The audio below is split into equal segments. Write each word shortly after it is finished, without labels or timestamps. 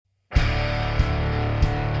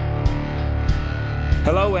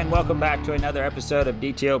Hello and welcome back to another episode of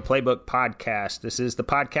DTO Playbook Podcast. This is the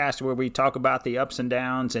podcast where we talk about the ups and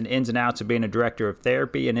downs and ins and outs of being a director of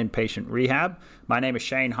therapy and inpatient rehab. My name is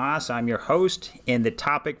Shane Haas. I'm your host, and the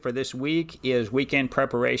topic for this week is weekend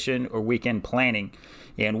preparation or weekend planning.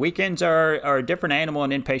 And weekends are a different animal in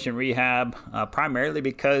inpatient rehab, primarily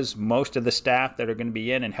because most of the staff that are going to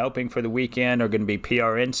be in and helping for the weekend are going to be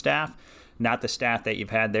PRN staff, not the staff that you've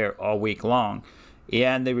had there all week long.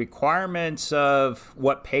 And the requirements of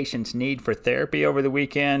what patients need for therapy over the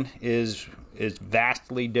weekend is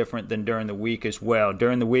vastly different than during the week as well.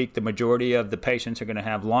 During the week, the majority of the patients are going to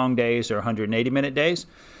have long days or 180-minute days,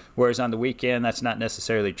 whereas on the weekend, that's not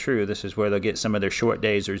necessarily true. This is where they'll get some of their short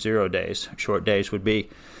days or 0 days. Short days would be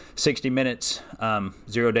 60 minutes.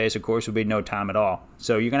 0 days, of course, would be no time at all.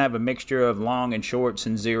 So you're going to have a mixture of long and shorts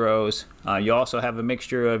and zeros. You also have a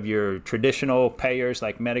mixture of your traditional payers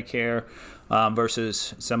like Medicare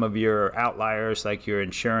versus some of your outliers like your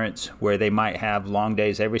insurance, where they might have long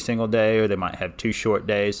days every single day or they might have 2 short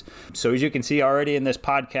days. So as you can see already in this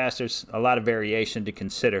podcast, there's a lot of variation to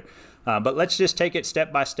consider. But let's just take it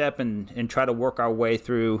step by step and try to work our way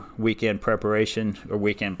through weekend preparation or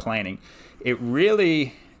weekend planning. It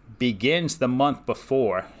really begins the month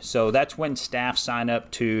before. So that's when staff sign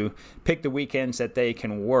up to pick the weekends that they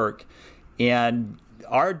can work. And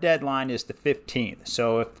our deadline is the 15th.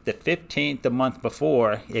 So if the 15th, the month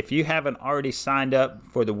before, if you haven't already signed up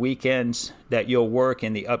for the weekends that you'll work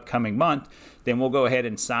in the upcoming month, then we'll go ahead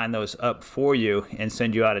and sign those up for you and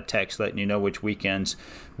send you out a text letting you know which weekends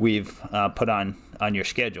we've put on your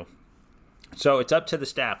schedule. So it's up to the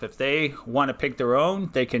staff. If they want to pick their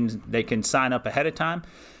own, they can sign up ahead of time.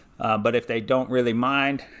 But if they don't really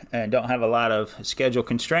mind and don't have a lot of schedule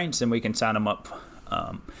constraints, then we can sign them up.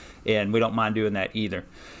 And we don't mind doing that either.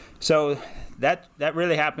 So that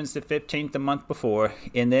really happens the 15th, the month before.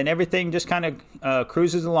 And then everything just kind of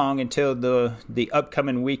cruises along until the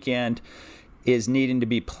upcoming weekend is needing to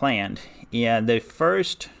be planned. And the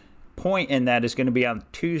first point in that is going to be on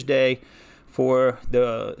Tuesday for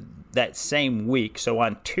that same week. So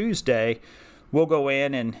on Tuesday, we'll go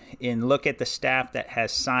in and look at the staff that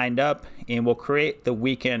has signed up, and we'll create the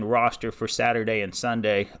weekend roster for Saturday and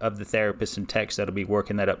Sunday of the therapists and techs that'll be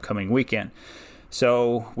working that upcoming weekend.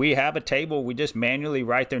 So we have a table. We just manually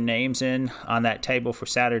write their names in on that table for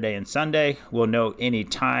Saturday and Sunday. We'll note any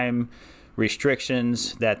time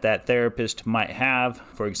restrictions that therapist might have.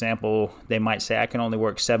 For example, they might say, I can only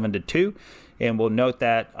work 7 to 2. And we'll note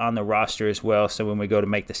that on the roster as well. So when we go to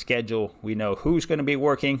make the schedule, we know who's going to be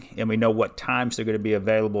working and we know what times they're going to be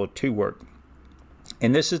available to work.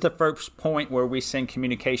 And this is the first point where we send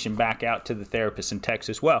communication back out to the therapists and techs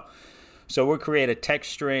as well. So we'll create a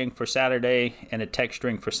text string for Saturday and a text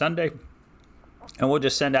string for Sunday. And we'll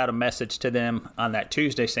just send out a message to them on that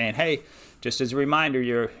Tuesday saying, hey, just as a reminder,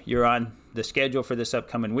 you're on the schedule for this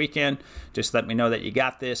upcoming weekend. Just let me know that you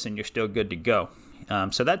got this and you're still good to go.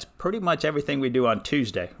 So that's pretty much everything we do on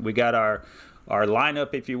Tuesday. We got our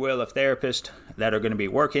lineup, if you will, of therapists that are going to be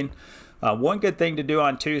working. One good thing to do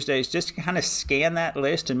on Tuesday is just kind of scan that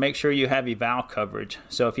list and make sure you have eval coverage.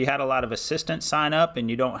 So if you had a lot of assistants sign up and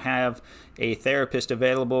you don't have a therapist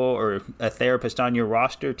available or a therapist on your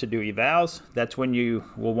roster to do evals, that's when you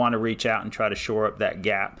will want to reach out and try to shore up that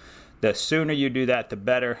gap. The sooner you do that, the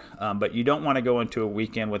better, but you don't want to go into a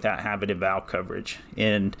weekend without having eval coverage,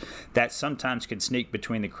 and that sometimes can sneak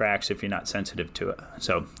between the cracks if you're not sensitive to it.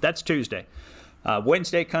 So that's Tuesday.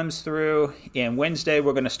 Wednesday comes through, and Wednesday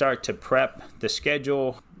we're going to start to prep the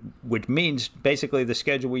schedule, which means basically the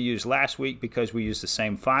schedule we used last week because we used the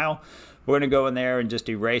same file. We're going to go in there and just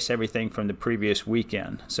erase everything from the previous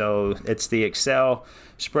weekend. So it's the Excel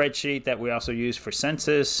spreadsheet that we also use for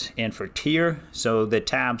census and for tier. So the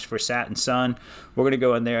tabs for SAT and SUN, we're going to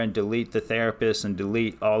go in there and delete the therapist and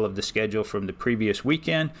delete all of the schedule from the previous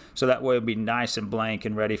weekend. So that way it'll be nice and blank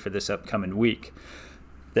and ready for this upcoming week.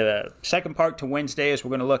 The second part to Wednesday is we're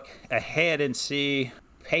going to look ahead and see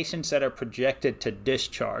patients that are projected to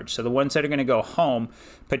discharge. So the ones that are going to go home,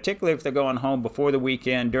 particularly if they're going home before the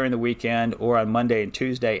weekend, during the weekend, or on Monday and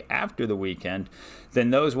Tuesday after the weekend,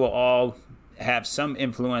 then those will all have some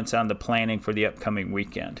influence on the planning for the upcoming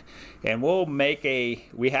weekend. And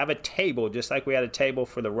we have a table, just like we had a table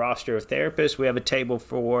for the roster of therapists, we have a table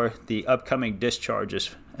for the upcoming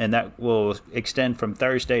discharges, and that will extend from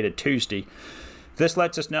Thursday to Tuesday. This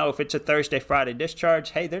lets us know if it's a Thursday, Friday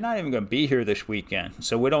discharge, hey, they're not even going to be here this weekend.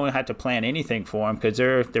 So we don't have to plan anything for them because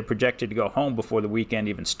they're projected to go home before the weekend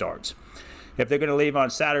even starts. If they're going to leave on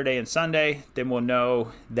Saturday and Sunday, then we'll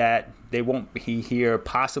know that they won't be here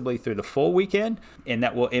possibly through the full weekend, and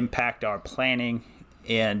that will impact our planning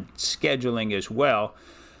and scheduling as well.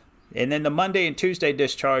 And then the Monday and Tuesday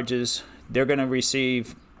discharges, they're going to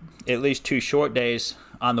receive at least 2 short days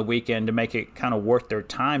on the weekend to make it kind of worth their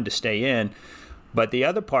time to stay in. But the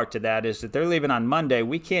other part to that is that they're leaving on Monday.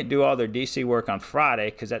 We can't do all their DC work on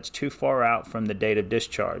Friday because that's too far out from the date of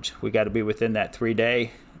discharge. We got to be within that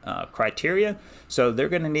 3-day criteria. So they're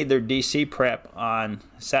going to need their DC prep on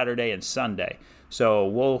Saturday and Sunday. So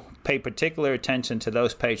we'll pay particular attention to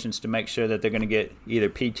those patients to make sure that they're going to get either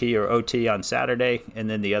PT or OT on Saturday and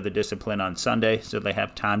then the other discipline on Sunday so they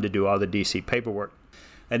have time to do all the DC paperwork.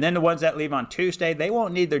 And then the ones that leave on Tuesday, they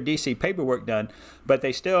won't need their DC paperwork done, but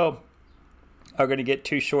they still are going to get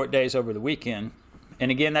 2 short days over the weekend.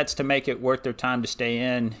 And again, that's to make it worth their time to stay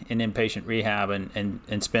in inpatient rehab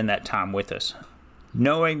and spend that time with us.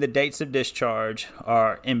 Knowing the dates of discharge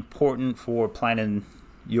are important for planning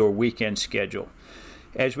your weekend schedule.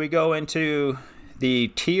 As we go into the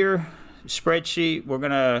tier spreadsheet, we're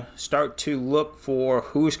going to start to look for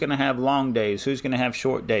who's going to have long days, who's going to have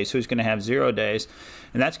short days, who's going to have 0 days.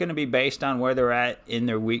 And that's going to be based on where they're at in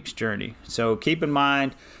their week's journey. So keep in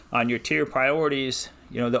mind on your tier priorities,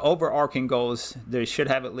 the overarching goal is they should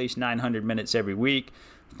have at least 900 minutes every week,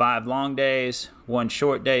 5 long days, 1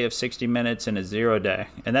 short day of 60 minutes, and a 0 day.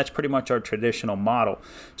 And that's pretty much our traditional model.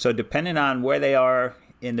 So depending on where they are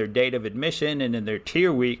in their date of admission and in their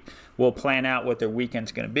tier week, we'll plan out what their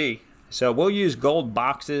weekend's going to be. So we'll use gold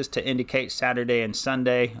boxes to indicate Saturday and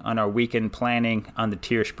Sunday on our weekend planning on the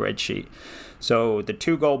tier spreadsheet. So the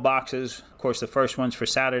 2 gold boxes, of course, the first one's for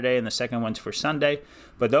Saturday and the second one's for Sunday.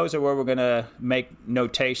 But those are where we're going to make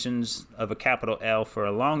notations of a capital L for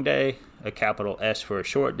a long day, a capital S for a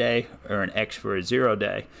short day, or an X for a 0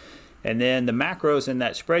 day. And then the macros in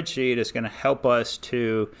that spreadsheet is going to help us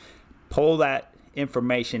to pull that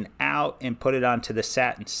information out and put it onto the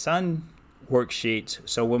Sat and Sun worksheets.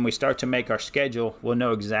 So when we start to make our schedule, we'll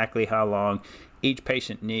know exactly how long each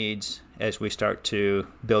patient needs as we start to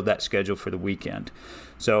build that schedule for the weekend.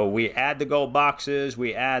 So we add the gold boxes,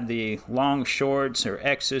 we add the long shorts or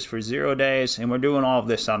X's for 0 days, and we're doing all of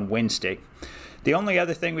this on Wednesday. The only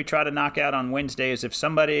other thing we try to knock out on Wednesday is if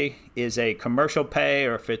somebody is a commercial pay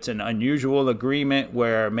or if it's an unusual agreement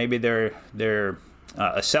where maybe they're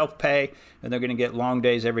a self-pay and they're going to get long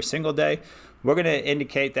days every single day, we're going to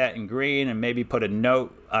indicate that in green and maybe put a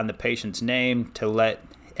note on the patient's name to let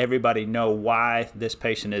everybody know why this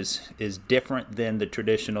patient is different than the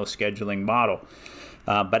traditional scheduling model.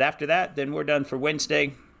 But after that, then we're done for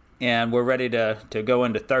Wednesday and we're ready to go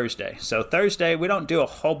into Thursday. So Thursday, we don't do a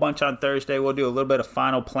whole bunch on Thursday. We'll do a little bit of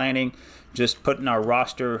final planning, just putting our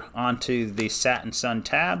roster onto the Sat and Sun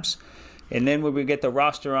tabs. And then when we get the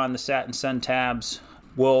roster on the Sat and Sun tabs,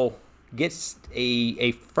 we'll get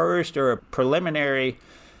a first or a preliminary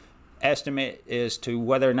estimate as to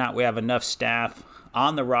whether or not we have enough staff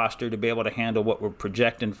on the roster to be able to handle what we're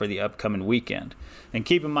projecting for the upcoming weekend. And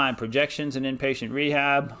keep in mind, projections in inpatient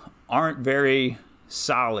rehab aren't very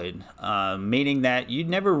solid, meaning that you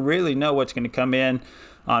never really know what's going to come in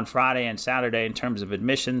on Friday and Saturday in terms of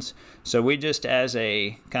admissions. So we just, as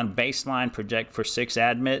a kind of baseline, project for 6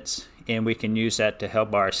 admits, and we can use that to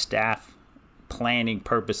help our staff planning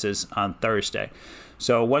purposes on Thursday.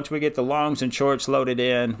 So once we get the longs and shorts loaded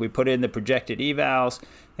in, we put in the projected evals,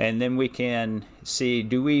 and then we can see,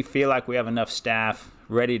 do we feel like we have enough staff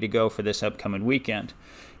ready to go for this upcoming weekend?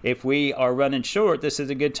 If we are running short, this is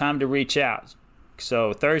a good time to reach out.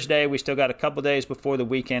 So Thursday, we still got a couple days before the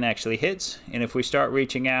weekend actually hits, and if we start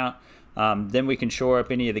reaching out, then we can shore up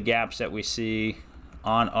any of the gaps that we see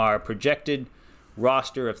on our projected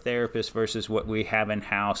roster of therapists versus what we have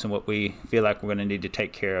in-house and what we feel like we're going to need to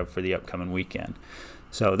take care of for the upcoming weekend.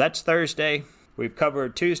 So that's Thursday. We've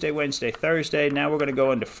covered Tuesday, Wednesday, Thursday. Now we're going to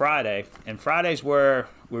go into Friday. And Friday's where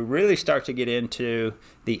we really start to get into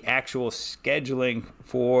the actual scheduling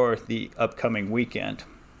for the upcoming weekend.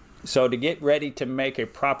 So to get ready to make a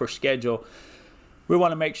proper schedule, we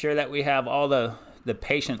want to make sure that we have all the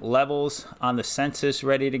patient levels on the census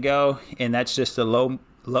ready to go. And that's just the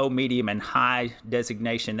low, medium, and high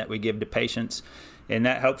designation that we give to patients. And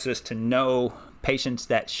that helps us to know patients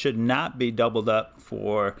that should not be doubled up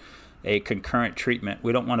for a concurrent treatment.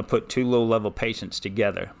 We don't want to put 2 low-level patients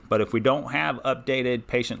together. But if we don't have updated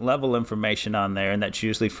patient-level information on there, and that's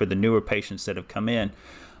usually for the newer patients that have come in,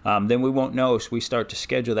 then we won't know as we start to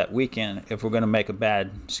schedule that weekend if we're going to make a bad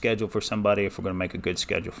schedule for somebody, if we're going to make a good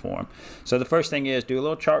schedule for them. So the first thing is do a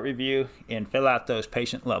little chart review and fill out those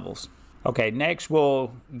patient levels. Okay, next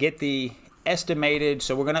we'll get the estimated,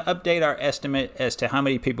 so we're going to update our estimate as to how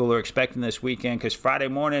many people are expecting this weekend, because Friday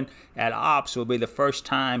morning at ops will be the first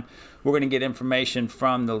time we're going to get information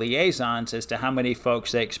from the liaisons as to how many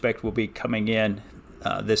folks they expect will be coming in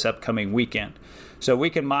this upcoming weekend. So we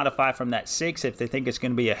can modify from that 6 if they think it's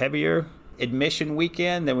going to be a heavier admission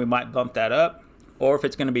weekend, then we might bump that up. Or if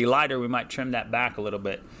it's going to be lighter, we might trim that back a little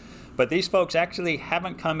bit. But these folks actually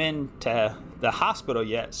haven't come into the hospital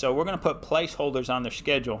yet, so we're going to put placeholders on their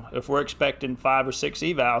schedule. If we're expecting 5 or 6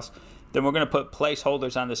 evals, then we're going to put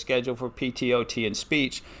placeholders on the schedule for PT, OT, and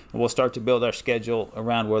speech, and we'll start to build our schedule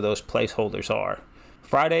around where those placeholders are.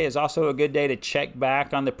 Friday is also a good day to check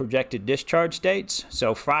back on the projected discharge dates.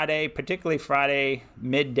 So Friday, particularly Friday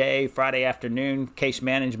midday, Friday afternoon, case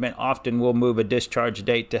management often will move a discharge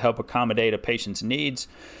date to help accommodate a patient's needs.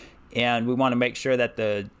 And we want to make sure that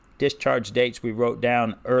the discharge dates we wrote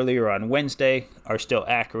down earlier on Wednesday are still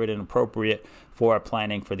accurate and appropriate for our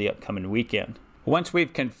planning for the upcoming weekend. Once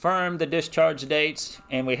we've confirmed the discharge dates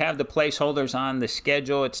and we have the placeholders on the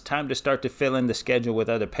schedule, it's time to start to fill in the schedule with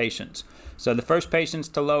other patients. So the first patients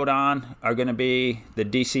to load on are going to be the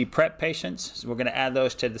DC prep patients. So we're going to add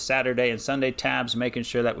those to the Saturday and Sunday tabs, making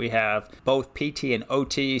sure that we have both PT and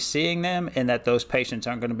OT seeing them and that those patients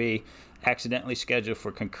aren't going to be accidentally scheduled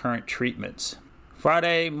for concurrent treatments.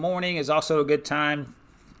 Friday morning is also a good time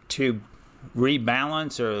to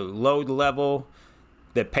rebalance or load level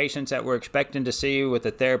the patients that we're expecting to see with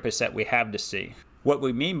the therapists that we have to see. What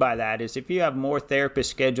we mean by that is if you have more therapists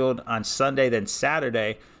scheduled on Sunday than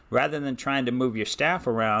Saturday, rather than trying to move your staff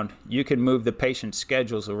around, you can move the patient's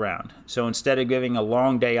schedules around. So instead of giving a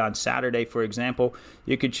long day on Saturday, for example,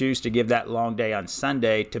 you could choose to give that long day on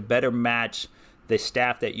Sunday to better match the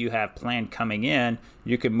staff that you have planned coming in.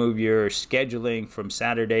 You can move your scheduling from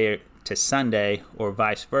Saturday to Sunday or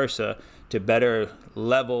vice versa to better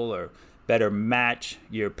level or better match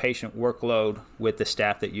your patient workload with the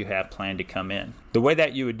staff that you have planned to come in. The way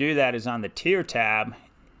that you would do that is on the tier tab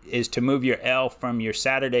is to move your L from your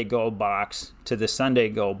Saturday goal box to the Sunday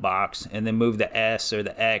goal box and then move the S or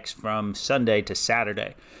the X from Sunday to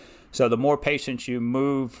Saturday. So the more patients you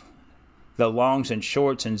move the longs and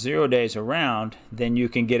shorts and 0 days around, then you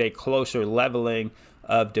can get a closer leveling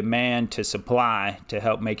of demand to supply to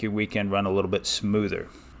help make your weekend run a little bit smoother.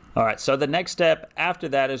 All right, so the next step after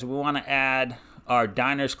that is we want to add our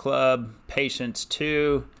Diners Club patients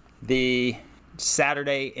to the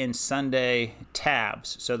Saturday and Sunday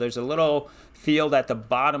tabs. So there's a little field at the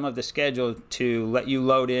bottom of the schedule to let you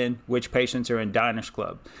load in which patients are in Diners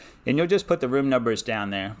Club. And you'll just put the room numbers down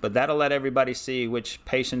there, but that'll let everybody see which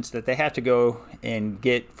patients that they have to go and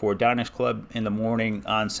get for Diners Club in the morning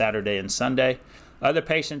on Saturday and Sunday. Other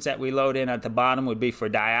patients that we load in at the bottom would be for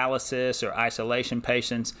dialysis or isolation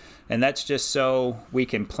patients, and that's just so we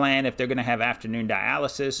can plan if they're going to have afternoon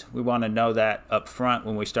dialysis. We want to know that up front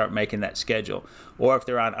when we start making that schedule. Or if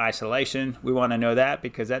they're on isolation, we want to know that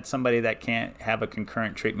because that's somebody that can't have a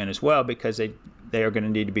concurrent treatment as well because they are going to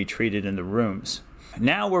need to be treated in the rooms.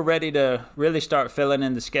 Now we're ready to really start filling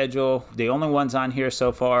in the schedule. The only ones on here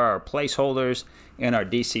so far are placeholders and our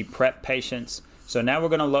DC prep patients. So now we're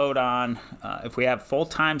going to load on, if we have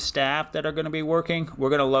full-time staff that are going to be working, we're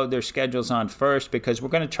going to load their schedules on first because we're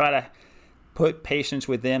going to try to put patients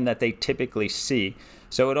with them that they typically see.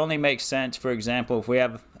 So it only makes sense, for example, if we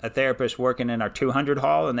have a therapist working in our 200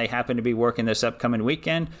 hall and they happen to be working this upcoming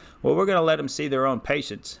weekend, well, we're going to let them see their own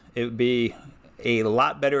patients. It would be a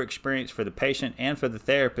lot better experience for the patient and for the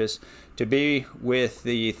therapist to be with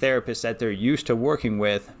the therapist that they're used to working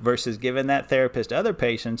with versus giving that therapist other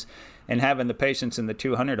patients and having the patients in the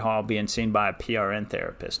 200 hall being seen by a PRN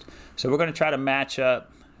therapist. So we're going to try to match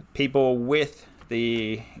up people with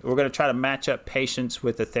we're going to try to match up patients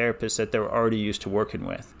with the therapist that they're already used to working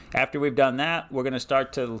with. After we've done that, we're going to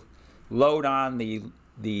start to load on the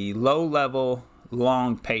low-level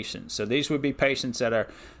long patients. So these would be patients that are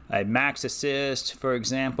a max assist, for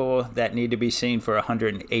example, that need to be seen for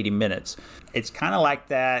 180 minutes. It's kind of like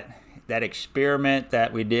that experiment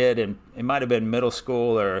that we did, and it might have been middle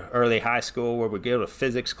school or early high school, where we go to a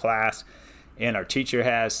physics class and our teacher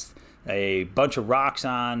has a bunch of rocks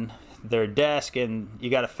on their desk and you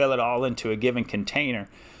got to fill it all into a given container.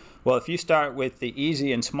 Well, if you start with the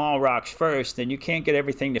easy and small rocks first, then you can't get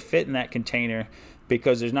everything to fit in that container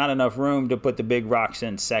because there's not enough room to put the big rocks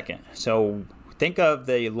in second. So think of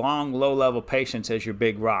the long, low-level patients as your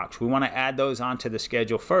big rocks. We want to add those onto the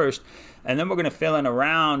schedule first, and then we're going to fill in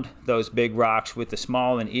around those big rocks with the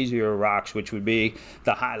small and easier rocks, which would be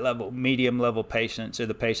the high-level, medium-level patients or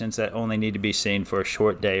the patients that only need to be seen for a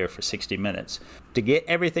short day or for 60 minutes. To get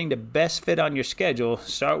everything to best fit on your schedule,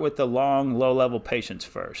 start with the long, low-level patients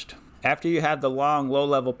first. After you have the long,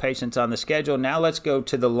 low-level patients on the schedule, now let's go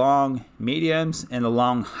to the long, mediums, and the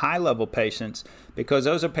long, high-level patients because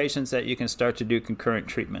those are patients that you can start to do concurrent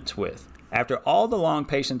treatments with. After all the long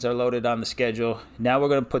patients are loaded on the schedule, now we're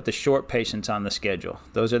going to put the short patients on the schedule.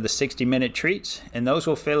 Those are the 60-minute treats, and those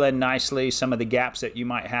will fill in nicely some of the gaps that you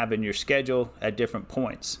might have in your schedule at different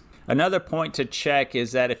points. Another point to check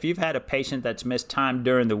is that if you've had a patient that's missed time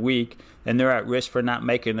during the week and they're at risk for not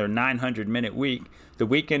making their 900-minute week, the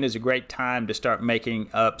weekend is a great time to start making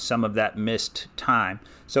up some of that missed time.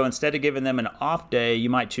 So instead of giving them an off day, you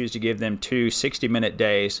might choose to give them 2 60-minute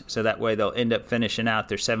days, so that way they'll end up finishing out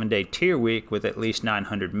their 7-day tier week with at least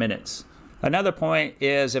 900 minutes. Another point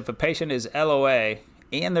is if a patient is LOA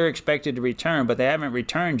and they're expected to return, but they haven't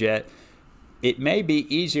returned yet, it may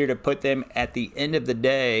be easier to put them at the end of the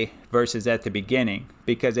day versus at the beginning,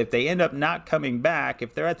 because if they end up not coming back,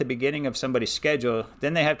 if they're at the beginning of somebody's schedule,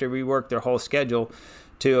 then they have to rework their whole schedule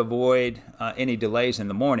to avoid any delays in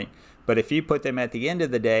the morning. But if you put them at the end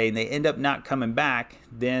of the day and they end up not coming back,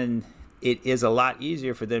 then it is a lot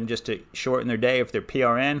easier for them just to shorten their day if they're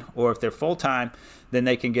PRN, or if they're full-time, then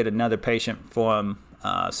they can get another patient from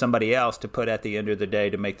somebody else to put at the end of the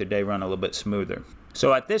day to make the day run a little bit smoother.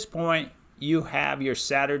 So at this point, you have your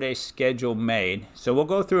Saturday schedule made. So we'll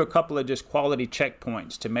go through a couple of just quality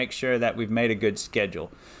checkpoints to make sure that we've made a good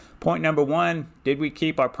schedule. Point number 1, did we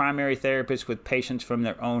keep our primary therapists with patients from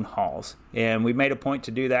their own halls? And we made a point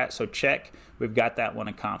to do that, so check, we've got that one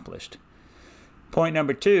accomplished. Point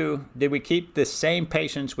number 2, did we keep the same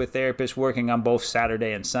patients with therapists working on both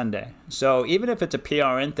Saturday and Sunday? So even if it's a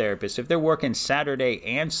PRN therapist, if they're working Saturday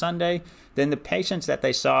and Sunday, then the patients that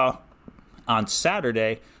they saw on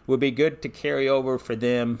Saturday would be good to carry over for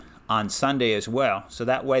them on Sunday as well. So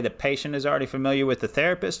that way the patient is already familiar with the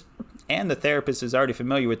therapist and the therapist is already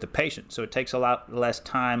familiar with the patient. So it takes a lot less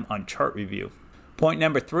time on chart review. Point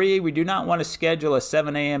number 3, we do not want to schedule a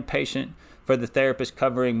 7 a.m. patient for the therapist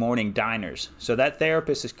covering morning diners. So that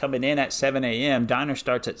therapist is coming in at 7 a.m., diner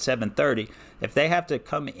starts at 7:30. If they have to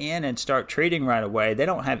come in and start treating right away, they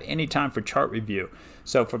don't have any time for chart review.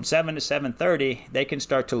 So from 7 to 7:30, they can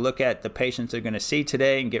start to look at the patients they're going to see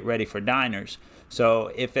today and get ready for diners.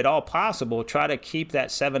 So if at all possible, try to keep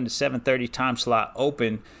that 7 to 7:30 time slot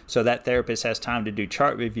open so that therapist has time to do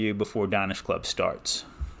chart review before Diners Club starts.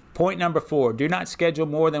 Point number 4, do not schedule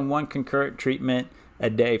more than 1 concurrent treatment a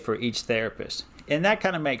day for each therapist. And that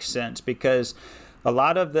kind of makes sense because a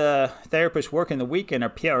lot of the therapists working the weekend are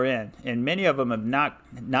PRN, and many of them have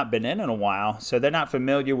not been in a while, so they're not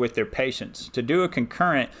familiar with their patients. To do a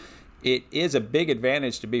concurrent, it is a big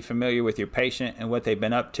advantage to be familiar with your patient and what they've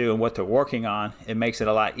been up to and what they're working on. It makes it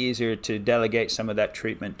a lot easier to delegate some of that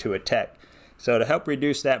treatment to a tech. So to help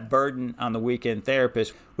reduce that burden on the weekend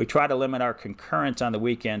therapist, we try to limit our concurrence on the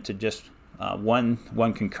weekend to just one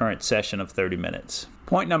concurrent session of 30 minutes.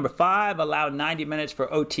 Point number 5, allow 90 minutes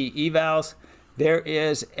for OT evals. There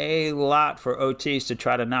is a lot for OTs to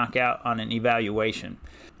try to knock out on an evaluation.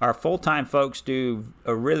 Our full-time folks do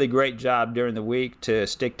a really great job during the week to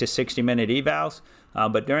stick to 60-minute evals,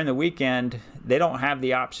 but during the weekend, they don't have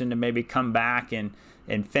the option to maybe come back and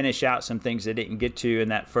finish out some things they didn't get to in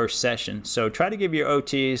that first session. So try to give your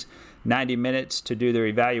OTs 90 minutes to do their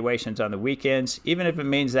evaluations on the weekends, even if it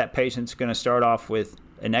means that patient's going to start off with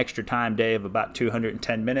an extra time day of about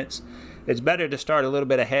 210 minutes. It's better to start a little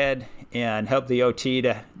bit ahead and help the OT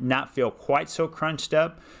to not feel quite so crunched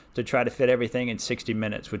up to try to fit everything in 60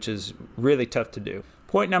 minutes, which is really tough to do.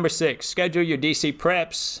 Point number 6, schedule your DC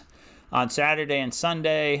preps on Saturday and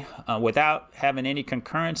Sunday without having any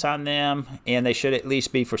concurrence on them, and they should at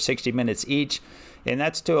least be for 60 minutes each. And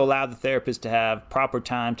that's to allow the therapist to have proper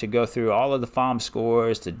time to go through all of the FOM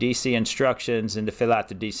scores, the DC instructions, and to fill out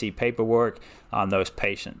the DC paperwork on those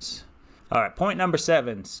patients. All right, point number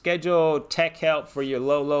 7, schedule tech help for your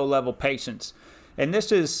low level patients. And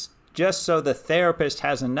this is just so the therapist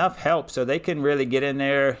has enough help so they can really get in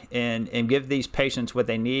there and give these patients what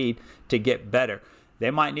they need to get better.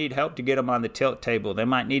 They might need help to get them on the tilt table. They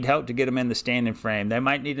might need help to get them in the standing frame. They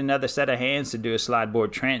might need another set of hands to do a slide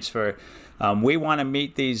board transfer. We want to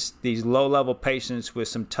meet these low-level patients with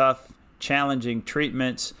some tough, challenging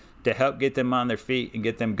treatments to help get them on their feet and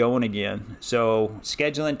get them going again. So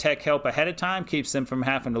scheduling tech help ahead of time keeps them from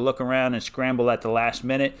having to look around and scramble at the last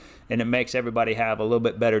minute, and it makes everybody have a little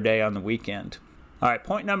bit better day on the weekend. All right,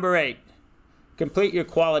 point number 8. Complete your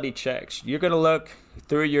quality checks. You're going to look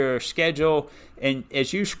through your schedule, and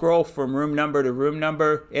as you scroll from room number to room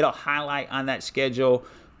number, it'll highlight on that schedule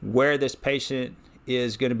where this patient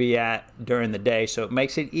is going to be at during the day. So it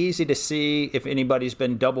makes it easy to see if anybody's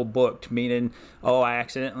been double booked, meaning, I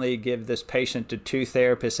accidentally give this patient to 2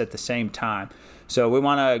 therapists at the same time. So we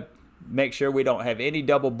want to make sure we don't have any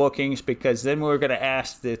double bookings, because then we're going to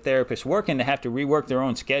ask the therapist working to have to rework their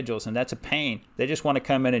own schedules, and that's a pain. They just want to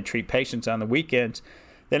come in and treat patients on the weekends.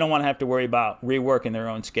 they don't want to have to worry about reworking their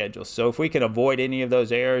own schedules. So if we can avoid any of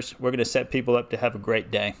those errors, we're going to set people up to have a great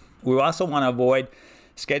day. We also want to avoid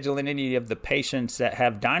scheduling any of the patients that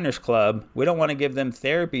have Diners Club. We don't want to give them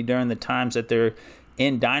therapy during the times that they're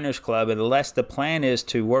in Diners Club unless the plan is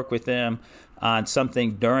to work with them on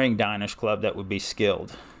something during Diners Club that would be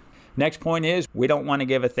skilled. Next point is we don't want to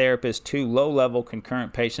give a therapist 2 low-level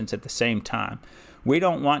concurrent patients at the same time. We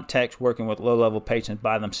don't want techs working with low-level patients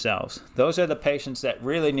by themselves. Those are the patients that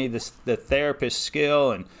really need the therapist's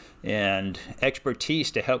skill and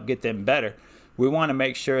expertise to help get them better. We want to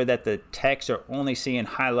make sure that the techs are only seeing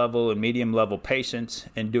high-level and medium-level patients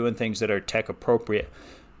and doing things that are tech appropriate.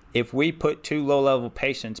 If we put 2 low-level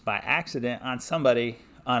patients by accident on somebody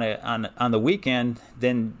on the weekend,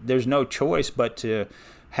 then there's no choice but to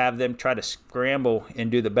have them try to scramble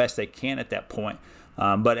and do the best they can at that point.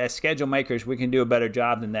 But as schedule makers, we can do a better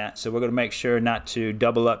job than that. So we're going to make sure not to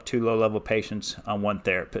double up 2 low-level patients on one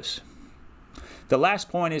therapist. The last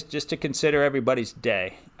point is just to consider everybody's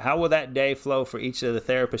day. How will that day flow for each of the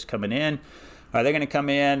therapists coming in? Are they going to come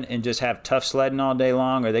in and just have tough sledding all day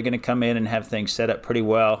long? Or are they going to come in and have things set up pretty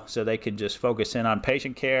well so they can just focus in on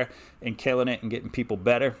patient care and killing it and getting people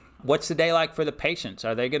better? What's the day like for the patients?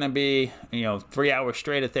 Are they going to be 3 hours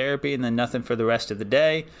straight of therapy and then nothing for the rest of the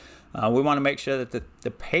day? We want to make sure that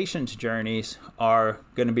the patient's journeys are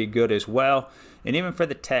going to be good as well. And even for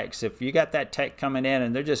the techs, if you got that tech coming in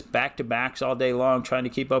and they're just back-to-backs all day long trying to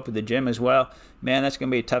keep up with the gym as well, man, that's going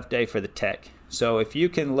to be a tough day for the tech. So if you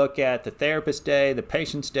can look at the therapist's day, the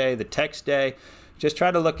patient's day, the tech's day, just try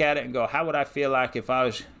to look at it and go, how would I feel like if I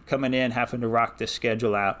was coming in having to rock this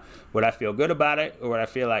schedule out? Would I feel good about it, or would I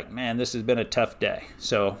feel like, man, this has been a tough day?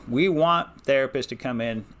 So we want therapists to come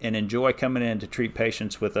in and enjoy coming in to treat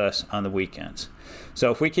patients with us on the weekends.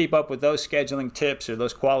 So if we keep up with those scheduling tips or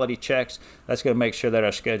those quality checks, that's going to make sure that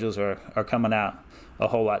our schedules are coming out a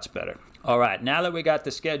whole lot better. All right, now that we got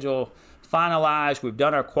the schedule finalized, we've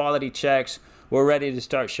done our quality checks, we're ready to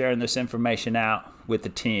start sharing this information out with the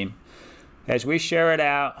team. As we share it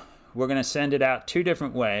out, we're going to send it out 2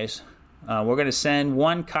 different ways. We're going to send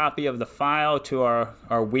one copy of the file to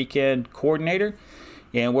our weekend coordinator,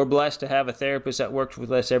 and we're blessed to have a therapist that works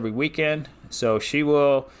with us every weekend. So she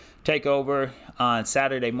will take over on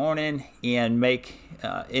Saturday morning and make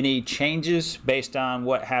any changes based on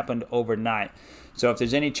what happened overnight. So if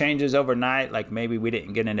there's any changes overnight, like maybe we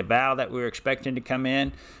didn't get an eval that we were expecting to come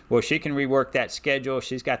in, well, she can rework that schedule.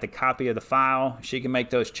 She's got the copy of the file. She can make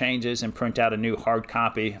those changes and print out a new hard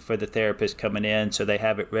copy for the therapist coming in so they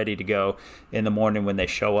have it ready to go in the morning when they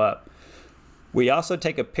show up. We also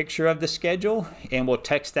take a picture of the schedule and we'll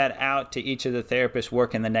text that out to each of the therapists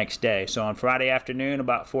working the next day. So on Friday afternoon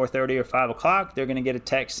about 4:30 or 5 o'clock, they're going to get a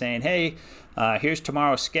text saying, hey, here's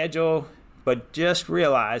tomorrow's schedule. But just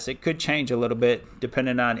realize it could change a little bit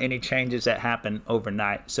depending on any changes that happen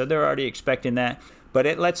overnight. So they're already expecting that. But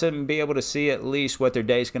it lets them be able to see at least what their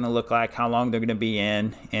day's going to look like, how long they're going to be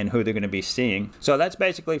in, and who they're going to be seeing. So that's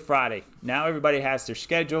basically Friday. Now everybody has their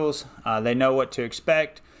schedules. They know what to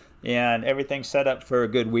expect, and everything's set up for a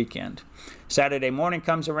good weekend. Saturday morning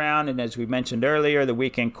comes around, and as we mentioned earlier, the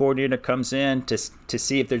weekend coordinator comes in to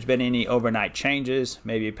see if there's been any overnight changes.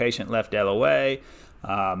 Maybe a patient left LOA.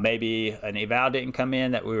 Maybe an eval didn't come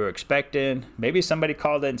in that we were expecting. Maybe somebody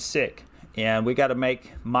called in sick, and we got to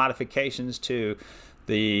make modifications to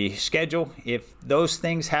the schedule. If those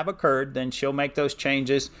things have occurred, then she'll make those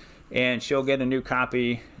changes, and she'll get a new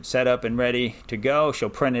copy set up and ready to go. She'll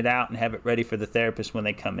print it out and have it ready for the therapist when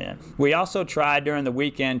they come in. We also try during the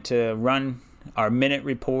weekend to run our minute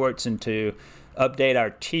reports and to update our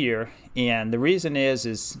tier. And the reason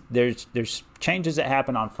is there's changes that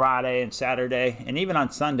happen on Friday and Saturday and even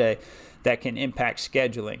on Sunday that can impact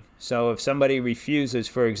scheduling. So if somebody refuses,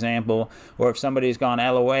 for example, or if somebody's gone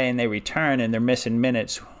LOA and they return and they're missing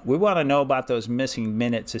minutes, we want to know about those missing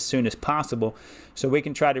minutes as soon as possible so we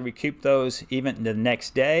can try to recoup those even the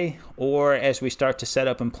next day, or as we start to set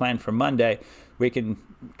up and plan for Monday, we can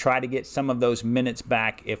try to get some of those minutes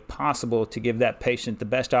back if possible to give that patient the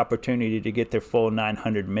best opportunity to get their full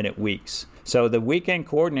 900-minute weeks. So the weekend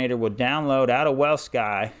coordinator will download out of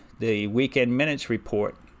WellSky the weekend minutes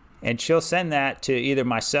report, and she'll send that to either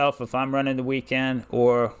myself if I'm running the weekend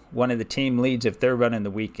or one of the team leads if they're running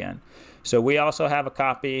the weekend. So we also have a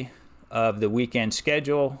copy of the weekend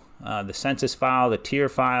schedule, the census file, the tier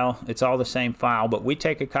file. It's all the same file, but we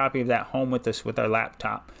take a copy of that home with us with our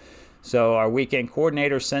laptop. So our weekend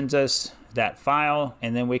coordinator sends us that file,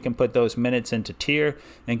 and then we can put those minutes into tier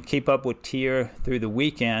and keep up with tier through the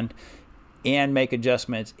weekend. and make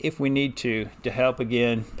adjustments if we need to help,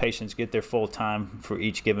 again, patients get their full time for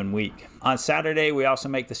each given week. On Saturday, we also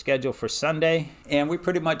make the schedule for Sunday, and we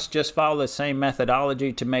pretty much just follow the same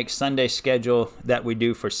methodology to make Sunday schedule that we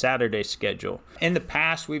do for Saturday schedule. In the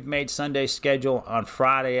past, we've made Sunday schedule on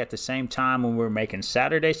Friday at the same time when we're making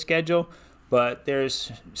Saturday schedule, but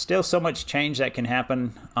there's still so much change that can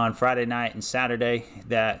happen on Friday night and Saturday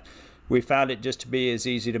that we found it just to be as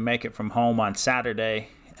easy to make it from home on Saturday,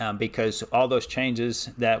 because all those changes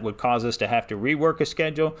that would cause us to have to rework a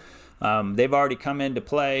schedule, they've already come into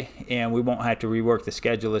play, and we won't have to rework the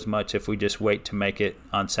schedule as much if we just wait to make it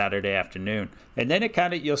on Saturday afternoon. And then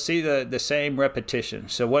you'll see the same repetition.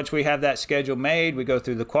 So once we have that schedule made, we go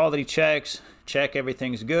through the quality checks, check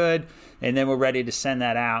everything's good, and then we're ready to send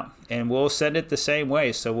that out. And we'll send it the same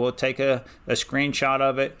way. So we'll take a screenshot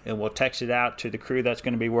of it, and we'll text it out to the crew that's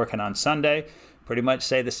going to be working on Sunday. Pretty much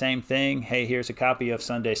say the same thing. Hey, here's a copy of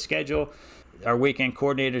Sunday's schedule. Our weekend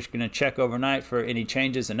coordinator is going to check overnight for any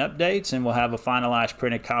changes and updates, and we'll have a finalized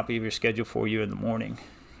printed copy of your schedule for you in the morning.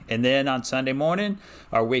 And then on Sunday morning,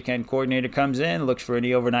 our weekend coordinator comes in, looks for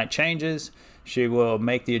any overnight changes. She will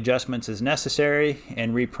make the adjustments as necessary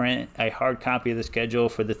and reprint a hard copy of the schedule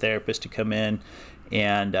for the therapist to come in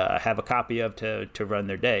and have a copy of to run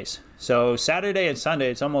their days. So Saturday and Sunday,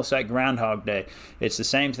 it's almost like Groundhog Day. It's the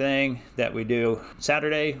same thing that we do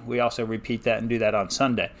Saturday. We also repeat that and do that on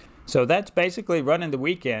Sunday. So that's basically running the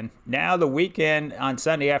weekend. Now the weekend on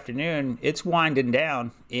Sunday afternoon, it's winding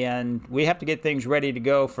down, and we have to get things ready to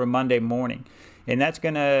go for Monday morning. And that's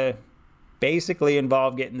going to basically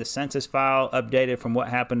involve getting the census file updated from what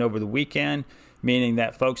happened over the weekend, meaning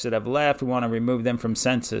that folks that have left, we want to remove them from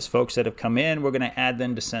census. Folks that have come in, we're going to add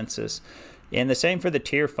them to census. And the same for the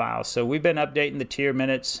tier files. So we've been updating the tier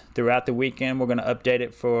minutes throughout the weekend. We're going to update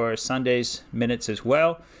it for Sunday's minutes as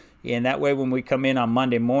well. And that way, when we come in on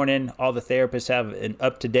Monday morning, all the therapists have an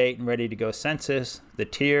up-to-date and ready-to-go census. The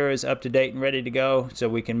tier is up-to-date and ready to go, so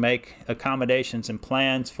we can make accommodations and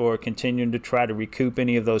plans for continuing to try to recoup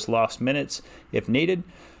any of those lost minutes if needed.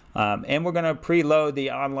 And we're going to preload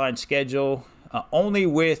the online schedule only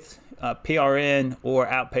with PRN or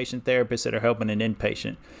outpatient therapists that are helping an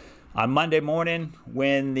inpatient. On Monday morning,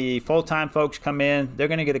 when the full-time folks come in, they're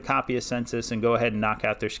going to get a copy of census and go ahead and knock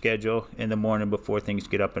out their schedule in the morning before things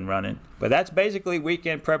get up and running. But that's basically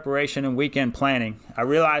weekend preparation and weekend planning. I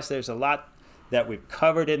realize there's a lot that we've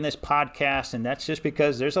covered in this podcast, and that's just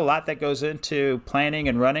because there's a lot that goes into planning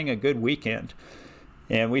and running a good weekend.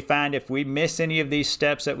 And we find if we miss any of these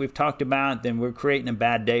steps that we've talked about, then we're creating a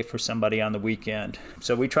bad day for somebody on the weekend.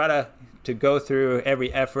 So we try to go through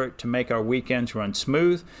every effort to make our weekends run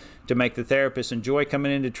smooth, to make the therapists enjoy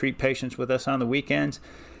coming in to treat patients with us on the weekends,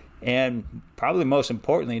 and probably most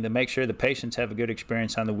importantly, to make sure the patients have a good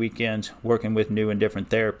experience on the weekends working with new and different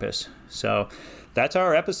therapists. So that's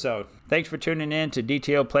our episode. Thanks for tuning in to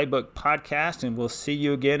DTO Playbook Podcast, and we'll see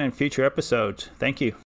you again in future episodes. Thank you.